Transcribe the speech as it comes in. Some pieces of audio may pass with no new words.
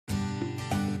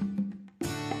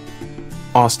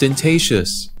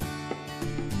Ostentatious.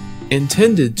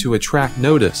 Intended to attract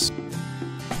notice.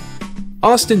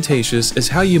 Ostentatious is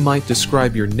how you might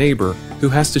describe your neighbor who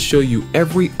has to show you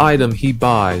every item he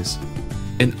buys.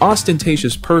 An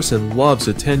ostentatious person loves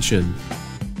attention.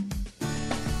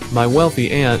 My wealthy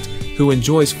aunt, who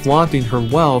enjoys flaunting her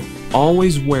wealth,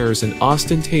 always wears an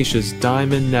ostentatious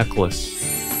diamond necklace.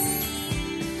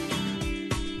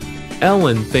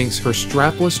 Ellen thinks her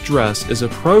strapless dress is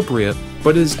appropriate,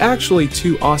 but is actually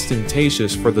too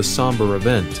ostentatious for the somber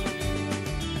event.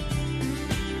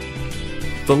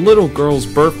 The little girl's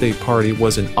birthday party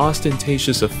was an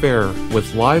ostentatious affair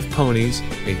with live ponies,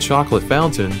 a chocolate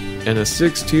fountain, and a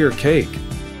 6-tier cake.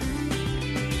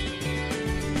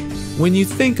 When you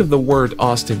think of the word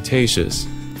ostentatious,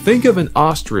 think of an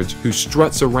ostrich who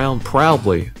struts around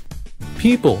proudly.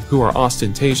 People who are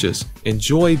ostentatious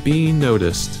enjoy being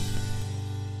noticed.